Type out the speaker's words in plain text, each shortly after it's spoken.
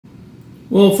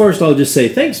Well, first I'll just say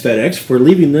thanks, FedEx, for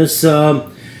leaving this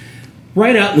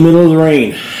right out in the middle of the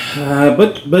rain.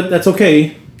 But that's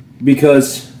okay,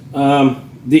 because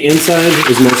the inside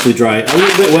is mostly dry. A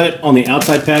little bit wet on the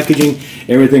outside packaging.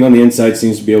 Everything on the inside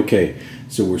seems to be okay.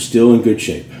 So we're still in good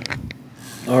shape.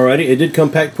 Alrighty, it did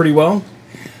come packed pretty well.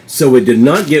 So it did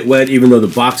not get wet even though the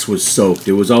box was soaked.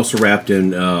 It was also wrapped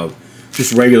in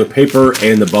just regular paper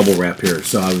and the bubble wrap here.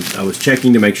 So I was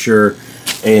checking to make sure,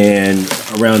 and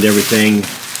around everything.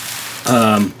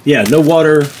 Yeah, no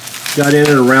water got in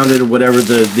and around it or whatever.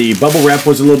 The bubble wrap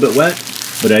was a little bit wet,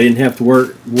 but I didn't have to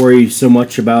worry so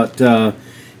much about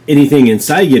anything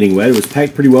inside getting wet. It was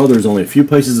packed pretty well. There was only a few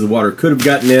places the water could have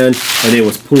gotten in, and it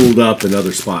was pooled up in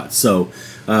other spots. So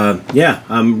yeah,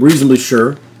 I'm reasonably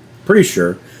sure, pretty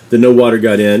sure, that no water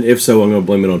got in. If so, I'm going to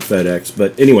blame it on FedEx.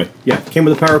 But anyway, yeah, came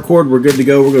with a power cord. We're good to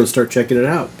go. We're going to start checking it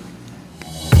out.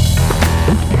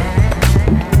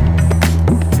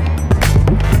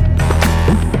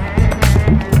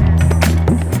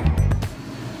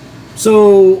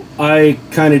 So I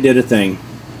kind of did a thing.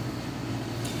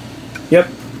 Yep,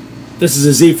 this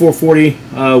is a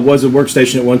Z440. Was a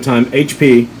workstation at one time.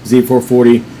 HP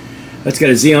Z440. That's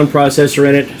got a Xeon processor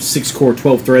in it, 6-core,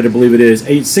 12-thread, I believe it is,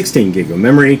 16 gig of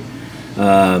memory,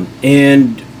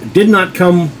 and did not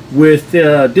come with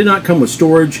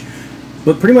storage,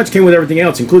 but pretty much came with everything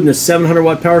else, including a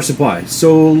 700-watt power supply.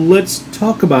 So let's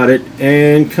talk about it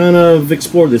and kind of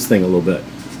explore this thing a little bit.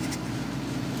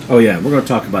 Oh yeah, we're going to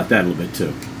talk about that a little bit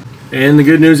too. And the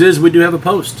good news is we do have a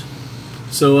post.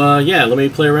 So yeah, let me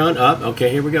play around. Okay,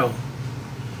 here we go.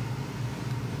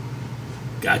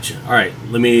 Gotcha. All right,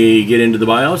 let me get into the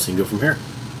BIOS and go from here.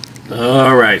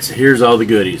 All right, so here's all the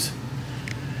goodies.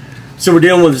 So we're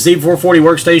dealing with the Z440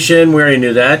 workstation. We already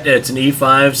knew that. It's an E5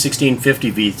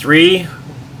 1650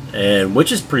 V3, and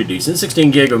which is pretty decent.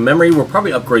 16 gig of memory. We'll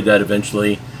probably upgrade that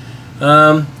eventually.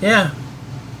 Yeah,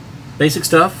 basic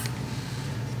stuff.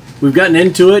 We've gotten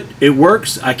into it. It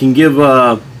works. I can give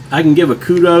a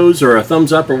kudos or a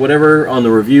thumbs up or whatever on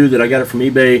the review that I got it from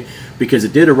eBay, because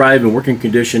it did arrive in working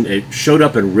condition. It showed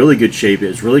up in really good shape. It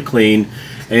was really clean,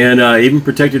 and even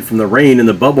protected from the rain in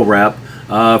the bubble wrap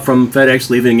from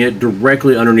FedEx leaving it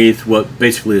directly underneath what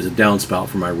basically is a downspout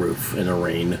for my roof in the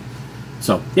rain.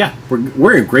 So yeah,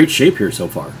 we're in great shape here so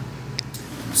far.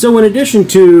 So in addition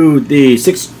to the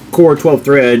 6-core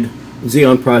 12-thread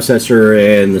Xeon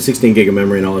processor and the 16 gig of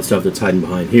memory and all that stuff that's hiding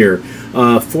behind here,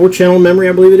 4-channel memory,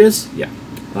 I believe it is. Yeah.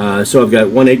 So I've got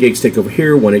one 8 gig stick over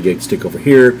here, one 8 gig stick over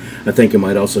here. I think I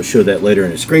might also show that later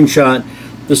in a screenshot.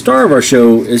 The star of our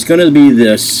show is going to be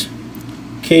this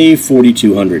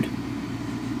K4200.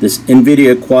 This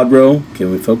NVIDIA Quadro. Can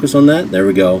we focus on that? There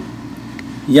we go.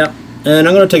 Yep. And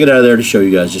I'm going to take it out of there to show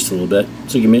you guys just a little bit.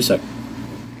 So give me a sec.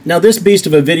 Now this beast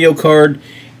of a video card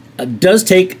does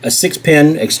take a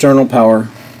 6-pin external power.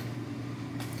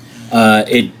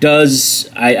 It does,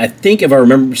 I think if I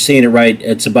remember seeing it right,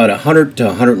 it's about 100 to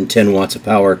 110 watts of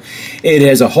power. It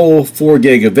has a whole 4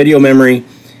 gig of video memory.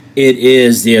 It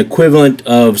is the equivalent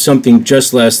of something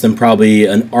just less than probably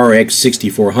an RX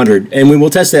 6400, and we will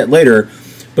test that later.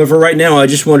 But for right now, I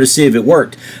just wanted to see if it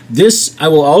worked. This I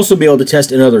will also be able to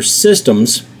test in other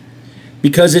systems,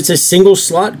 because it's a single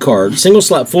slot card, single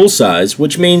slot full size,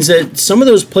 which means that some of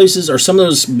those places or some of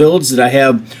those builds that I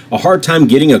have a hard time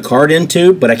getting a card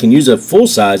into, but I can use a full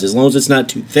size as long as it's not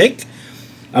too thick,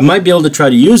 I might be able to try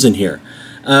to use in here.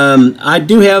 I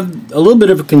do have a little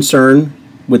bit of a concern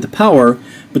with the power,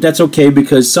 but that's okay,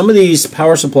 because some of these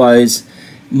power supplies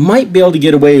might be able to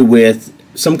get away with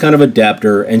some kind of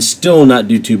adapter and still not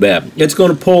do too bad. It's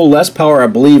going to pull less power, I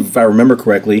believe, if I remember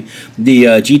correctly. The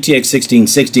GTX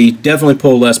 1660 definitely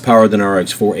pull less power than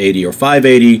RX 480 or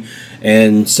 580,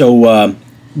 and so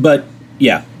but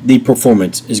yeah, the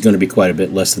performance is going to be quite a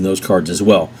bit less than those cards as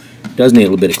well. It does need a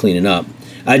little bit of cleaning up.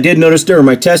 I did notice during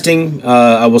my testing,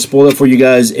 I will spoil it for you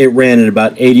guys, it ran at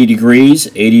about 80 degrees,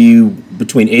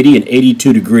 between 80 and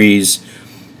 82 degrees.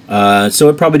 So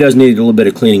it probably does need a little bit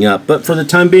of cleaning up. But for the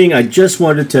time being, I just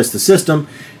wanted to test the system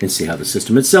and see how the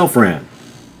system itself ran.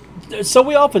 So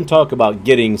we often talk about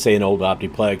getting, say, an old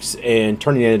Optiplex and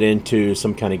turning it into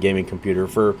some kind of gaming computer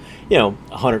for, you know,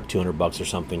 100, 200 bucks or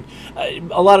something.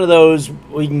 A lot of those,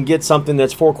 we can get something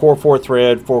that's 4-core,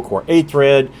 4-thread, 4-core,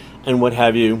 8-thread, and what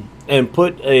have you, and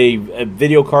put a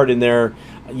video card in there.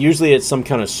 Usually it's some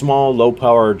kind of small,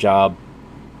 low-power job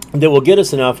that will get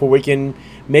us enough where we can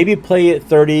maybe play at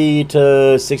 30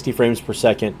 to 60 frames per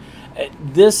second.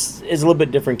 This is a little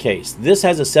bit different case. This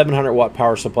has a 700-watt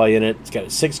power supply in it. It's got a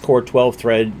 6-core,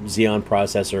 12-thread Xeon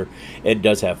processor. It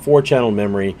does have 4-channel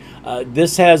memory.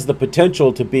 This has the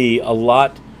potential to be a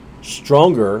lot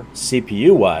stronger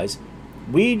CPU-wise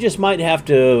we just might have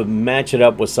to match it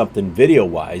up with something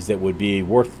video-wise that would be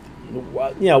worth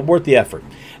the effort.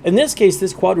 In this case,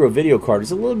 this Quadro video card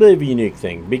is a little bit of a unique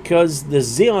thing because the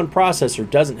Xeon processor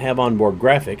doesn't have onboard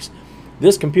graphics.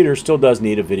 This computer still does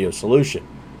need a video solution.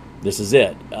 This is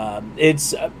it.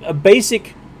 It's a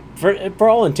basic, for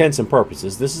all intents and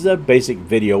purposes, this is a basic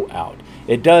video out.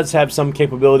 It does have some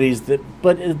capabilities,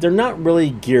 but they're not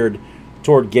really geared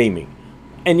toward gaming.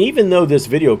 And even though this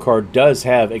video card does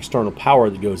have external power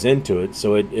that goes into it,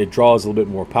 so it draws a little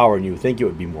bit more power and you would think it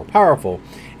would be more powerful,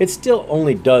 it still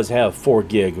only does have 4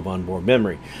 gig of onboard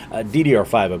memory.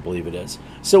 DDR5, I believe it is.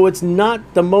 So it's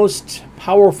not the most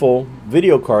powerful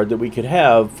video card that we could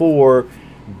have for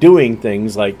doing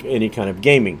things like any kind of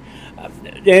gaming.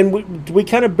 And we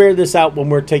kind of bear this out when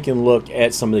we're taking a look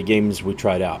at some of the games we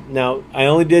tried out. Now, I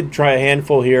only did try a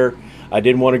handful here. I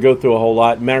didn't want to go through a whole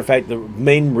lot. Matter of fact, the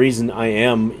main reason I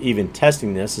am even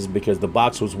testing this is because the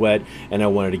box was wet and I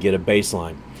wanted to get a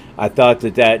baseline. I thought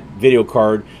that video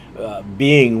card,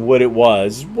 being what it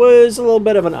was a little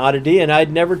bit of an oddity, and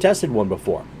I'd never tested one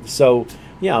before. So,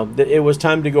 it was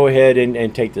time to go ahead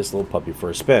and take this little puppy for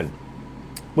a spin.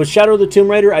 With Shadow of the Tomb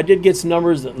Raider, I did get some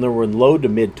numbers that were in low to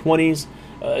mid-20s.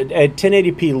 At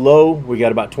 1080p low, we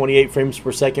got about 28 frames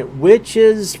per second, which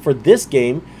is, for this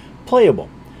game, playable.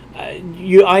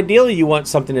 Ideally, you want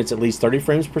something that's at least 30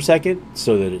 frames per second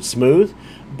so that it's smooth.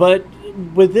 But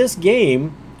with this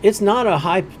game, it's not a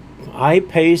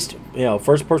high-paced,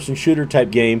 first-person shooter type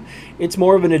game. It's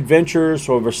more of an adventure,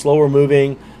 sort of a slower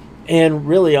moving, and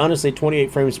really, honestly,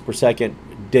 28 frames per second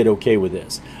did okay with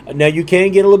this. Now, you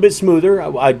can get a little bit smoother.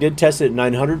 I did test it at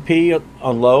 900p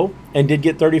on low and did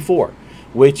get 34,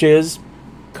 which is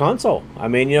console. I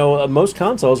mean, most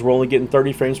consoles were only getting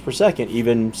 30 frames per second,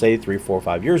 even say 3, 4,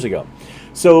 5 years ago.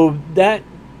 So that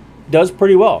does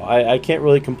pretty well. I can't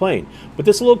really complain. But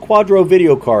this little Quadro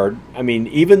video card, I mean,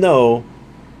 even though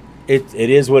it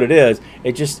is what it is,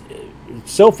 it just,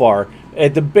 so far,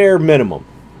 at the bare minimum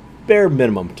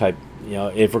type,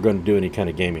 if we're going to do any kind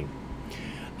of gaming.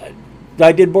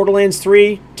 I did Borderlands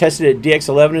 3, tested at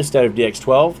DX11 instead of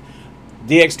DX12.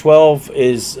 DX12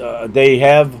 is, they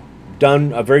have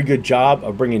done a very good job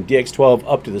of bringing DX12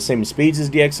 up to the same speeds as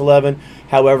DX11.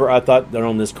 However, I thought that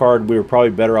on this card we were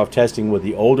probably better off testing with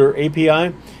the older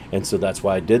API, and so that's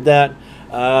why I did that.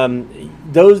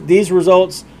 These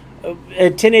results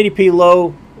at 1080p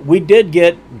low, we did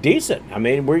get decent. I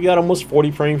mean, we got almost 40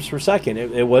 frames per second.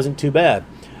 It wasn't too bad.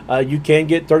 You can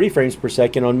get 30 frames per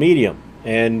second on medium,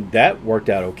 and that worked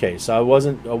out okay. So I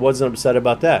wasn't upset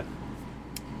about that.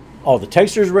 All the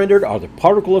textures rendered, all the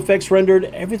particle effects rendered,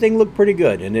 everything looked pretty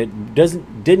good, and it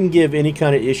didn't give any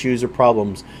kind of issues or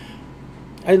problems.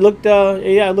 It looked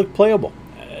it looked playable.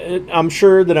 I'm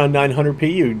sure that on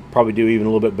 900p you'd probably do even a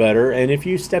little bit better, and if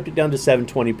you stepped it down to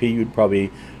 720p, you'd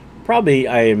probably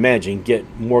I imagine get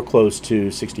more close to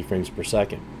 60 frames per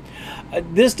second.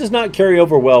 This does not carry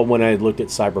over well when I looked at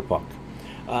Cyberpunk.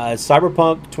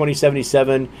 Cyberpunk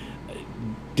 2077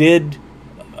 did.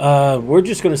 We're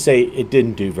just going to say it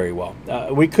didn't do very well.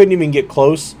 We couldn't even get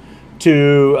close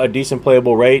to a decent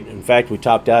playable rate. In fact, we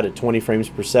topped out at 20 frames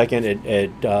per second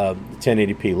at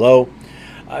 1080p low.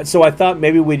 So I thought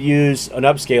maybe we'd use an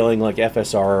upscaling like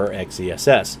FSR or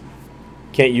XESS.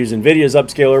 Can't use NVIDIA's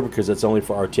upscaler because it's only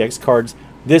for RTX cards.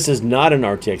 This is not an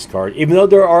RTX card. Even though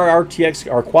there are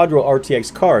Quadro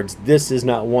RTX cards, this is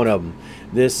not one of them.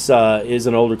 This is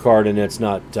an older card, and it's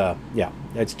not,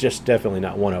 it's just definitely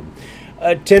not one of them.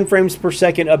 10 frames per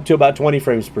second up to about 20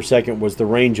 frames per second was the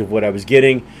range of what I was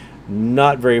getting.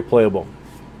 Not very playable.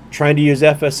 Trying to use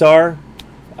FSR,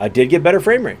 I did get better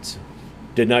frame rates.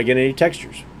 Did not get any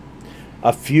textures.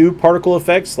 A few particle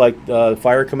effects like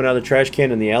fire coming out of the trash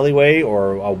can in the alleyway,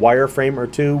 or a wireframe or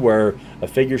two where a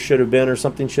figure should have been or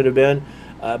something should have been,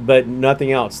 but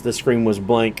nothing else. The screen was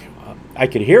blank. I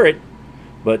could hear it,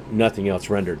 but nothing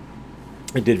else rendered.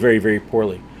 It did very, very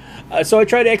poorly. So I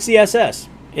tried XESS,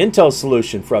 Intel's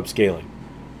solution for upscaling.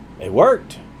 It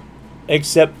worked,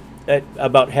 except at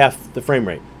about half the frame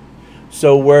rate.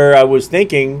 So where I was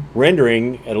thinking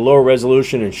rendering at a lower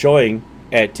resolution and showing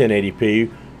at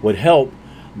 1080p would help,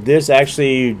 this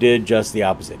actually did just the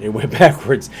opposite. It went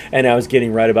backwards, and I was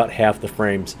getting right about half the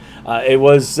frames. It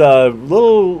was a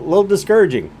little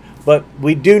discouraging, but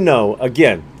we do know,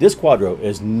 again, this Quadro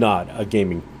is not a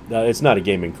gaming. It's not a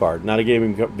gaming card, not a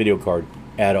gaming video card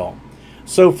at all.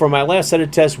 So for my last set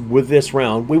of tests with this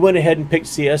round, we went ahead and picked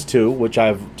CS2, which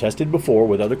I've tested before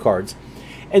with other cards.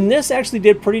 And this actually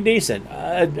did pretty decent.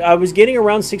 I was getting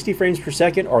around 60 frames per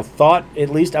second, or thought at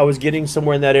least I was getting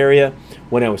somewhere in that area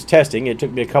when I was testing. It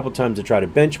took me a couple times to try to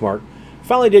benchmark.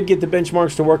 Finally did get the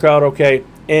benchmarks to work out okay,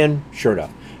 and sure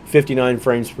enough, 59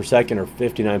 frames per second, or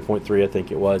 59.3 I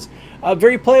think it was.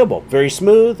 Very playable, very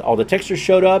smooth. All the textures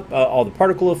showed up, all the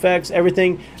particle effects,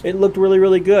 everything. It looked really,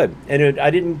 really good, and it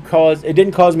didn't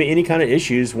cause me any kind of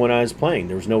issues when I was playing.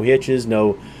 There was no hitches,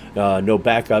 no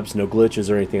backups, no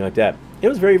glitches or anything like that. It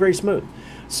was very, very smooth.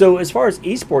 So as far as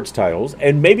esports titles,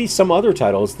 and maybe some other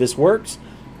titles, this works.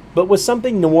 But with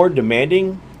something more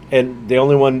demanding, and the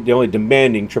only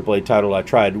demanding AAA title I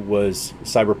tried was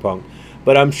Cyberpunk.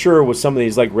 But I'm sure with some of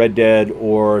these like Red Dead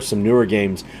or some newer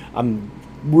games, I'm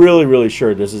really, really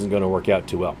sure this isn't going to work out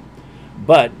too well.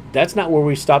 But that's not where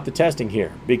we stop the testing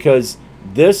here, because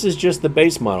this is just the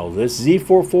base model. This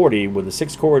Z440 with a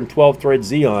 6-core and 12-thread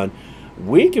Xeon,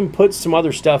 we can put some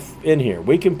other stuff in here.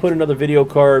 We can put another video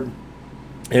card,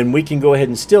 and we can go ahead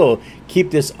and still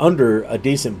keep this under a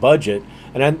decent budget.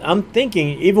 And I'm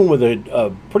thinking, even with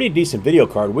a pretty decent video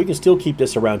card, we can still keep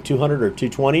this around 200 or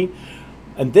 220.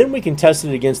 And then we can test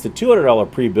it against the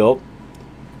 $200 pre-built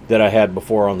that I had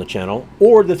before on the channel,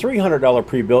 or the $300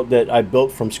 pre-built that I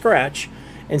built from scratch,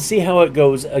 and see how it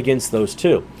goes against those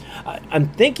two. I'm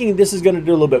thinking this is going to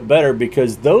do a little bit better,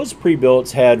 because those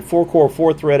pre-builts had 4-core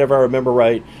 4-thread, if I remember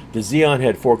right. The Xeon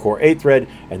had 4-core 8-thread,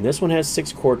 and this one has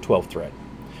 6-core 12-thread.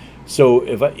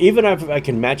 So even if I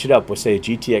can match it up with, say, a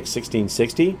GTX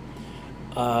 1660,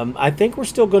 I think we're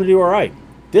still going to do all right.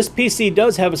 This PC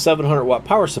does have a 700-watt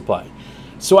power supply.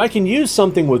 So I can use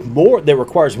something with more that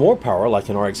requires more power, like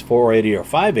an RX 480 or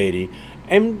 580,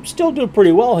 and still do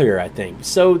pretty well here, I think.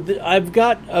 So I've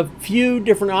got a few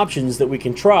different options that we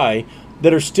can try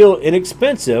that are still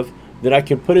inexpensive that I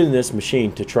can put in this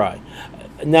machine to try.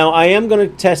 Now, I am going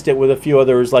to test it with a few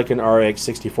others, like an RX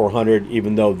 6400,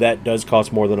 even though that does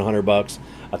cost more than $100.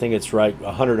 I think it's right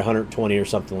 100, 120 or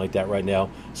something like that right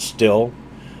now still.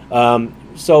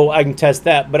 So I can test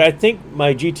that, but I think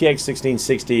my GTX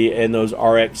 1660 and those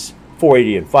RX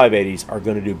 480 and 580s are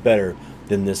going to do better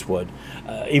than this would,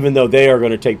 even though they are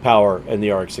going to take power and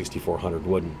the RX 6400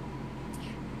 wouldn't.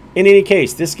 In any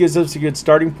case, this gives us a good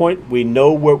starting point. We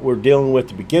know what we're dealing with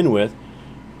to begin with,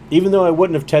 even though I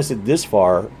wouldn't have tested this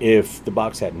far if the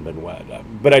box hadn't been wet.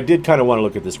 But I did kind of want to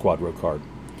look at this Quadro card.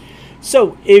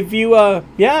 So if you,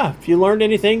 if you learned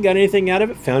anything, got anything out of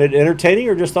it, found it entertaining,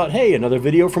 or just thought, hey, another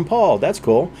video from Paul, that's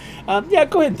cool. Yeah,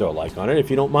 go ahead and throw a like on it.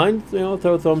 If you don't mind, throw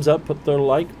a thumbs up, throw a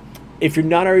like. If you're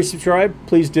not already subscribed,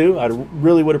 please do. I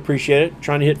really would appreciate it.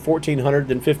 Trying to hit 1,400,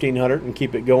 then 1,500, and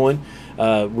keep it going.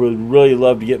 Would really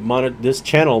love to get this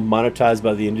channel monetized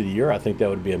by the end of the year. I think that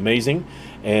would be amazing.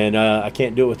 And I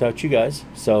can't do it without you guys.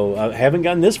 So I haven't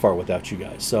gotten this far without you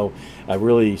guys. So I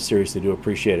really seriously do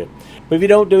appreciate it. But if you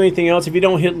don't do anything else, if you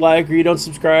don't hit like, or you don't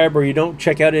subscribe, or you don't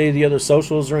check out any of the other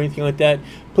socials or anything like that,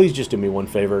 please just do me one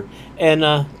favor. And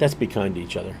that's be kind to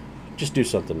each other. Just do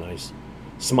something nice.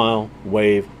 Smile,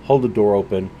 wave, hold the door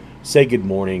open, say good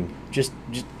morning. Just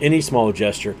any small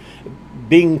gesture.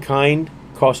 Being kind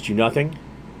costs you nothing.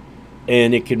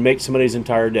 And it can make somebody's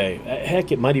entire day.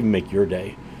 Heck, it might even make your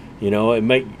day. You know, it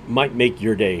might make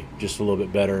your day just a little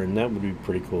bit better, and that would be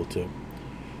pretty cool too.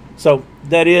 So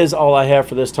that is all I have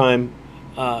for this time.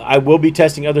 I will be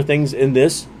testing other things in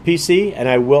this PC, and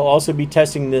I will also be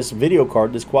testing this video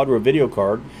card, this Quadro video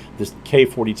card, this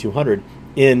K4200,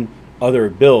 in other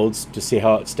builds to see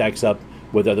how it stacks up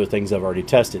with other things I've already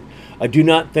tested. I do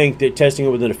not think that testing it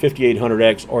within a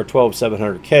 5800X or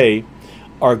 12700K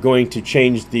are going to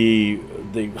change the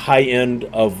high end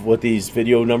of what these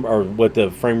video or what the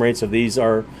frame rates of these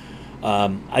are.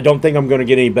 I don't think I'm going to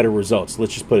get any better results,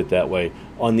 let's just put it that way,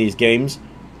 on these games,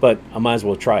 but I might as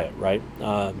well try it, right?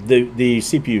 The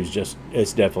CPU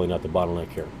it's definitely not the bottleneck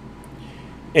here.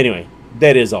 Anyway,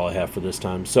 that is all I have for this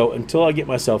time. So until I get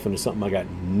myself into something I got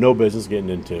no business getting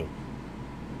into,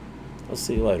 I'll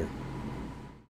see you later.